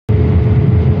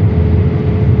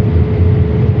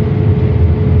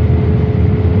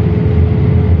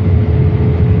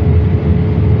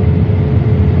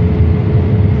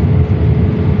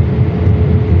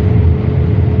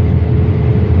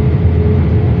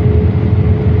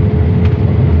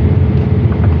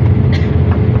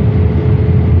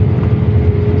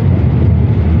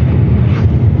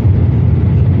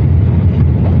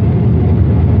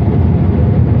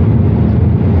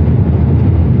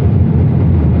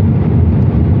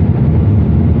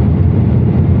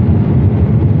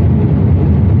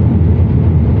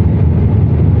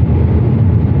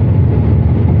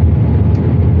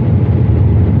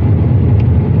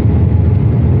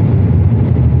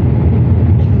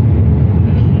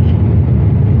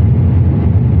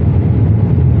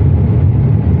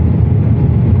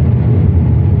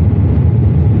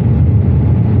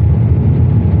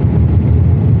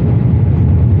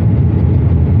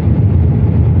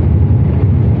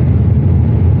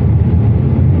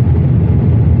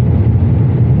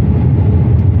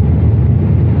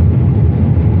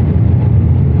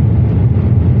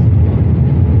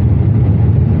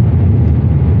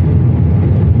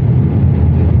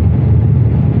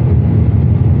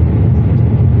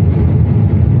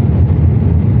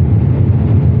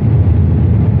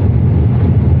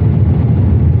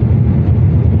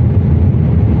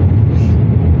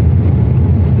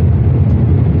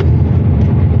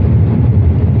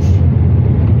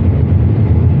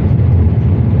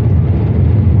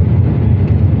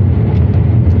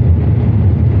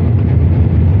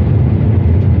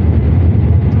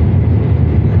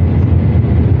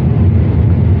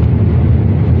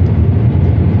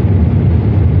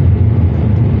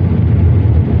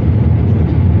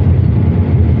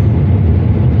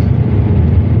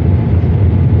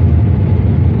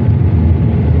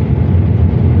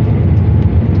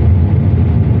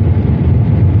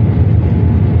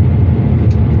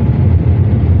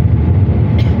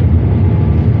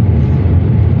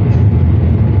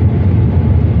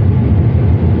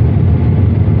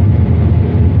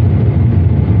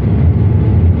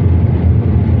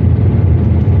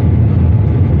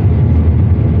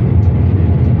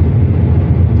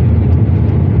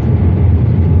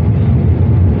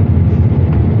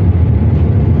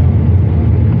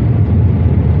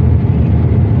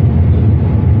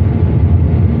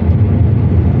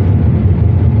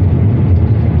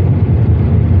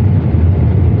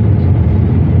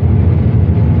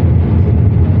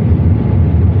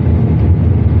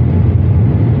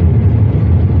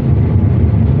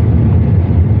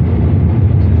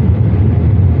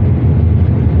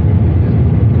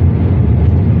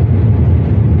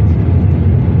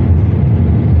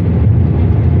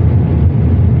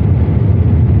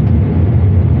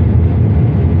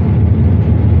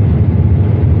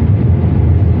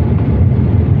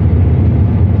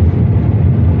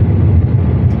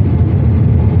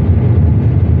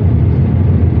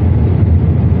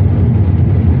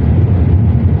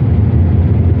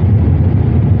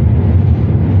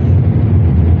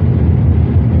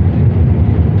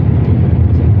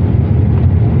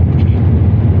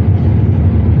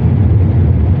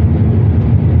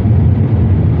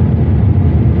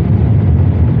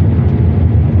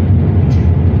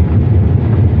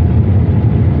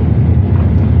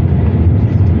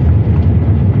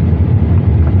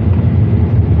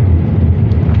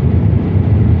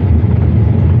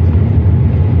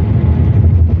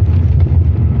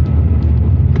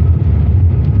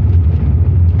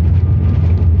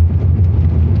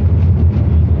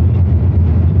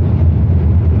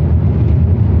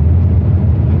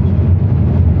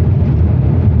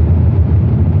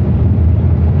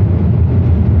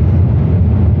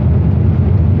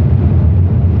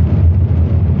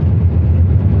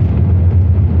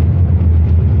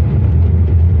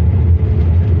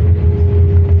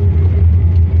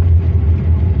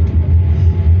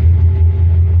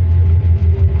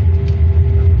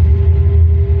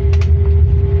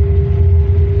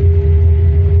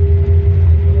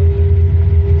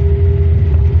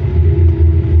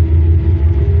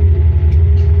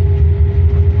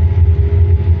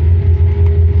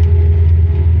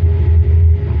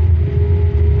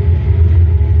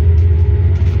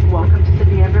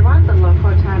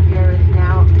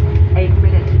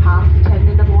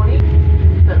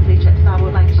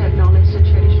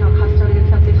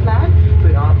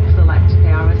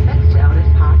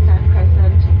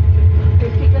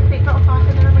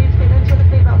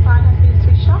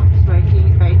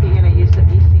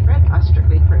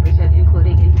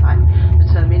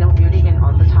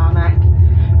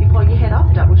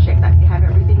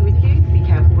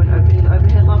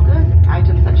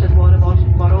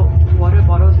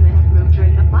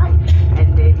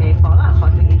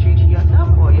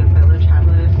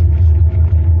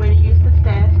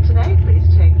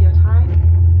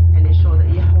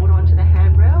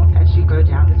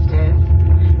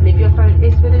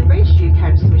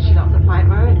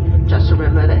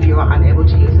able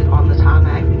to use it on the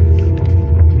tarmac.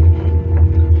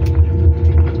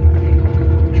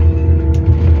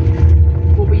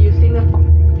 We'll be using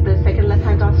the second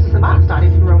left-hand door to the bar,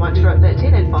 starting from row 1 to row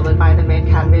 13 and followed by the main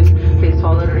cabin. Please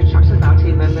follow the instructions of our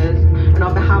team members. And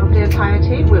on behalf of the entire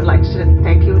team, we would like to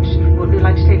thank you. We'd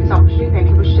like to take this opportunity to thank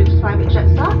you for choosing to fly with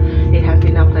Jetstar. It has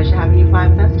been our pleasure having you fly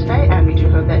with us today, and we do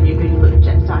hope that you can include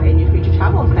Jetstar in your future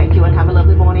travels. Thank you and have a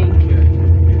lovely morning.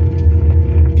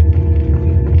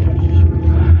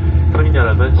 손님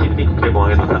여러분, 시드니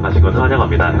국제공항에 도착하신 것을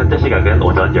환영합니다. 현재 시각은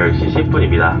오전 10시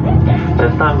 10분입니다.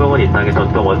 제스타 항공은 이 땅의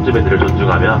전통 원주민들을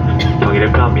존중하며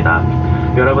경의를 표합니다.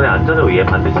 여러분의 안전을 위해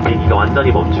반드시 비행기가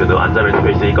완전히 멈춘 후 안전벨트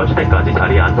필승이 꺼질 때까지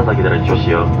자리에 앉아서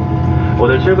기다려주십시오.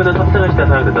 오늘 출근은 탑승하실 때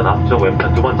사용되던 앞쪽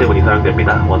왼편 두 번째 문이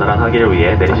사용됩니다. 원활한 하기를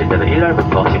위해 내리실 때는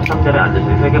 1열부터 13열에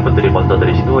앉으신 승객분들이 먼저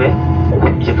내리신 후에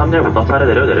 23열부터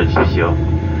차례대로 내려주십시오.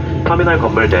 터미널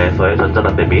건물 내에서의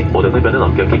전자담배 및 모든 흡연은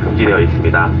엄격히 금지되어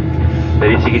있습니다.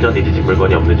 내리시기 전 잊으신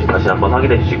물건이 없는지 다시 한번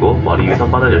확인해 주시고 머리 위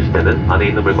선반을 여실 때는 안에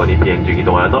있는 물건이 비행 중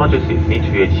이동하여 떨어질 수 있으니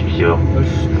주의해 주십시오.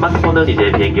 스마트폰은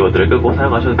이제 비행기 모드를 끄고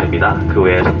사용하셔도 됩니다. 그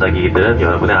외의 전자기기들은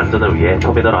여러분의 안전을 위해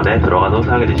터미널 안에 들어간 후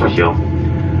사용해 주십시오.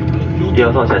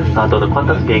 이어서 제스타 또는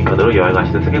퀀타스 비행편으로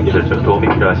여행하시는 승객분들 중 도움이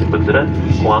필요하신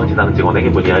분들은 공항 지상 직원에게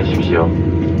문의하여 주십시오.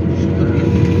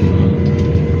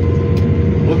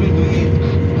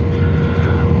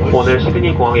 오늘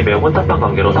시드니 공항이 매우 혼잡한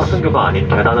관계로 탑승교가 아닌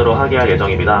계단으로 하기할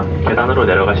예정입니다. 계단으로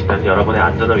내려가실 때는 여러분의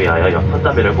안전을 위하여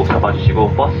손잡이를 꼭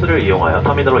잡아주시고 버스를 이용하여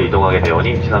터미널로 이동하게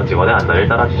되오니 지상 직원의 안내를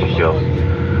따라주십시오.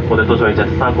 오늘도 저희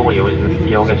제스타 항공을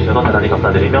이용해 주셔서 대단히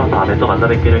감사드리며 다음에 또 만나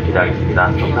뵙기를 기대하겠습니다.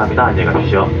 감사합니다. 안녕히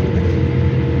가십시오.